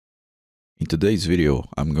today's video,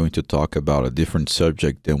 I'm going to talk about a different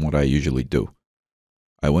subject than what I usually do.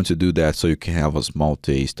 I want to do that so you can have a small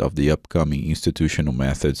taste of the upcoming institutional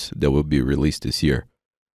methods that will be released this year.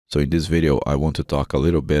 So in this video, I want to talk a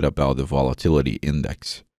little bit about the Volatility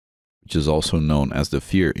Index, which is also known as the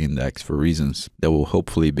Fear Index for reasons that will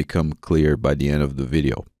hopefully become clear by the end of the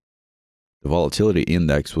video. The Volatility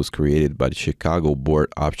Index was created by the Chicago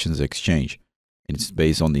Board Options Exchange, and it's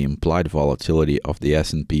based on the implied volatility of the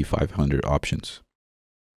S&P 500 options.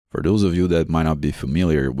 For those of you that might not be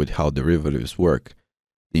familiar with how derivatives work,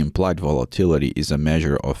 the implied volatility is a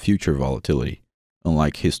measure of future volatility,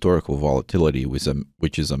 unlike historical volatility,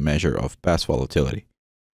 which is a measure of past volatility.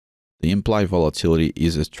 The implied volatility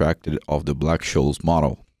is extracted of the Black Scholes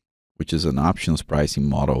model, which is an options pricing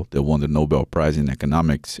model that won the Nobel Prize in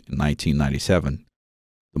economics in 1997.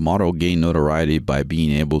 The model gained notoriety by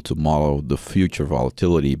being able to model the future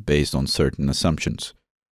volatility based on certain assumptions.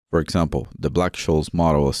 For example, the Black Scholes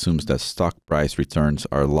model assumes that stock price returns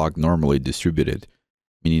are log normally distributed,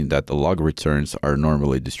 meaning that the log returns are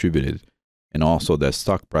normally distributed, and also that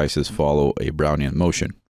stock prices follow a Brownian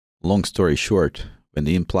motion. Long story short, when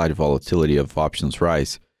the implied volatility of options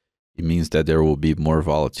rise, it means that there will be more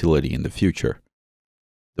volatility in the future.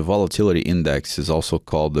 The Volatility Index is also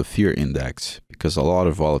called the Fear Index because a lot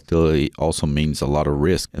of volatility also means a lot of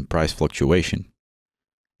risk and price fluctuation.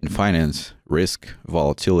 In finance, risk,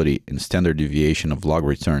 volatility, and standard deviation of log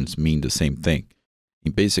returns mean the same thing.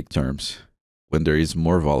 In basic terms, when there is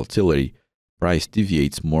more volatility, price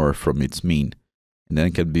deviates more from its mean, and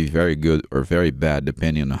then can be very good or very bad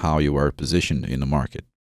depending on how you are positioned in the market.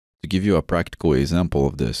 To give you a practical example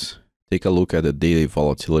of this, take a look at the daily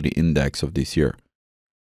Volatility Index of this year.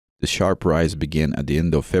 The sharp rise began at the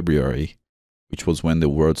end of February, which was when the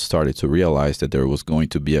world started to realize that there was going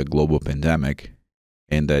to be a global pandemic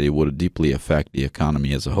and that it would deeply affect the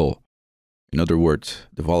economy as a whole. In other words,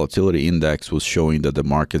 the Volatility Index was showing that the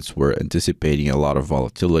markets were anticipating a lot of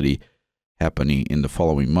volatility happening in the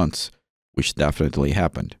following months, which definitely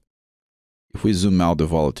happened. If we zoom out the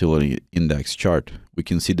Volatility Index chart, we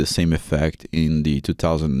can see the same effect in the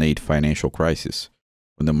 2008 financial crisis.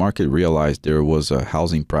 When the market realized there was a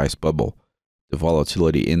housing price bubble, the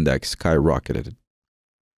Volatility Index skyrocketed.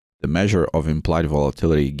 The measure of implied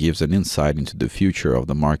volatility gives an insight into the future of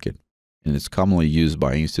the market, and is commonly used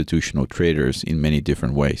by institutional traders in many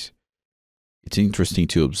different ways. It's interesting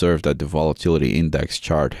to observe that the Volatility Index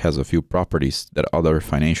chart has a few properties that other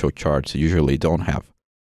financial charts usually don't have.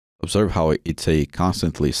 Observe how it's a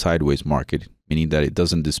constantly sideways market, meaning that it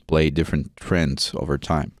doesn't display different trends over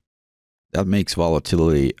time. That makes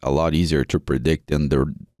volatility a lot easier to predict than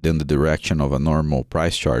the direction of a normal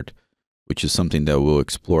price chart, which is something that we'll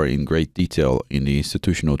explore in great detail in the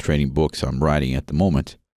institutional trading books I'm writing at the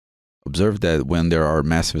moment. Observe that when there are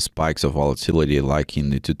massive spikes of volatility like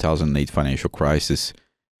in the 2008 financial crisis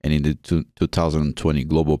and in the 2020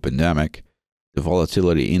 global pandemic, the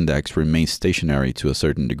Volatility Index remains stationary to a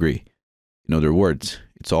certain degree. In other words,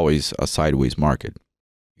 it's always a sideways market.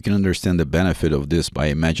 You can understand the benefit of this by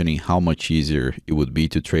imagining how much easier it would be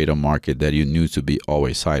to trade a market that you knew to be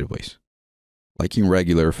always sideways. Like in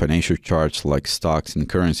regular financial charts like stocks and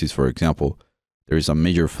currencies, for example, there is a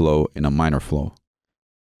major flow and a minor flow.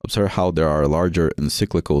 Observe how there are larger and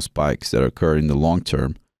cyclical spikes that occur in the long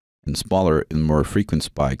term and smaller and more frequent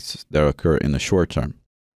spikes that occur in the short term.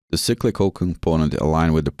 The cyclical component,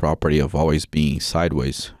 aligned with the property of always being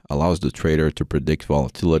sideways, allows the trader to predict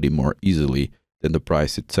volatility more easily than the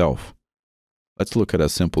price itself. Let's look at a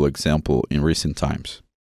simple example in recent times.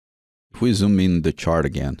 If we zoom in the chart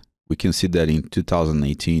again, we can see that in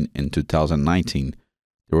 2018 and 2019,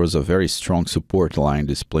 there was a very strong support line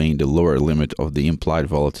displaying the lower limit of the implied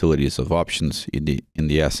volatilities of options in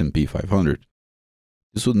the S&P 500.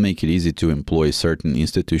 This would make it easy to employ certain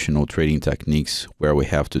institutional trading techniques where we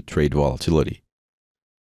have to trade volatility.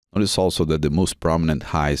 Notice also that the most prominent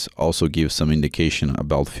highs also give some indication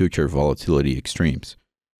about future volatility extremes.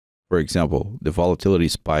 For example, the volatility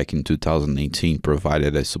spike in 2018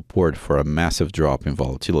 provided a support for a massive drop in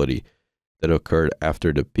volatility that occurred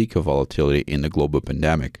after the peak of volatility in the global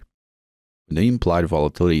pandemic. When the implied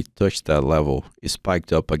volatility touched that level, it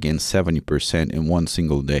spiked up again 70% in one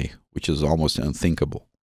single day, which is almost unthinkable.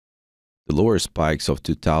 The lower spikes of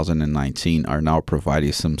 2019 are now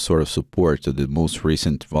providing some sort of support to the most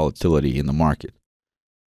recent volatility in the market.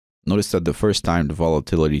 Notice that the first time the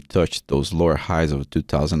volatility touched those lower highs of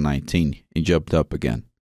 2019, it jumped up again.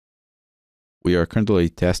 We are currently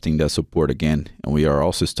testing that support again, and we are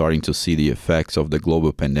also starting to see the effects of the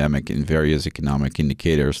global pandemic in various economic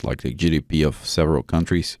indicators like the GDP of several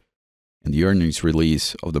countries and the earnings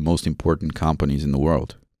release of the most important companies in the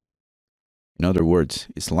world. In other words,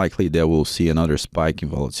 it's likely that we'll see another spike in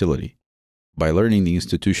volatility. By learning the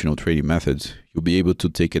institutional trading methods, you'll be able to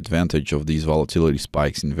take advantage of these volatility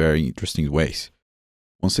spikes in very interesting ways.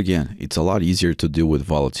 Once again, it's a lot easier to deal with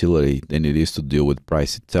volatility than it is to deal with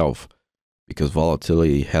price itself, because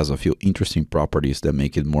volatility has a few interesting properties that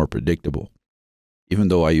make it more predictable. Even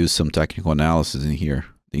though I use some technical analysis in here,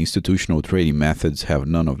 the institutional trading methods have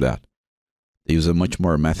none of that. They use a much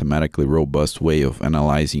more mathematically robust way of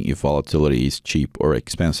analyzing if volatility is cheap or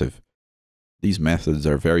expensive. These methods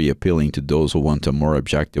are very appealing to those who want a more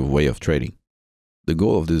objective way of trading. The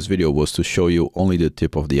goal of this video was to show you only the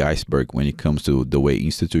tip of the iceberg when it comes to the way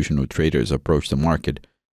institutional traders approach the market,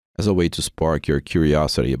 as a way to spark your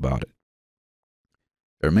curiosity about it.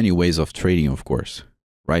 There are many ways of trading, of course.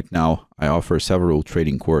 Right now, I offer several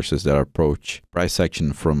trading courses that approach price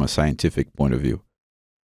action from a scientific point of view.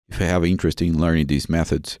 If you have interest in learning these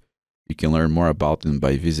methods, you can learn more about them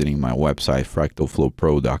by visiting my website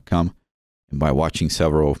fractalflowpro.com and by watching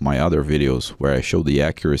several of my other videos where I show the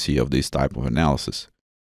accuracy of this type of analysis.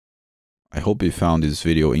 I hope you found this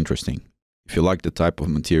video interesting. If you like the type of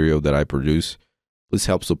material that I produce, please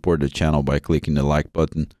help support the channel by clicking the like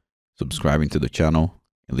button, subscribing to the channel,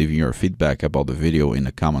 and leaving your feedback about the video in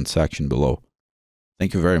the comment section below.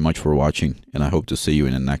 Thank you very much for watching, and I hope to see you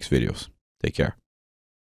in the next videos. Take care.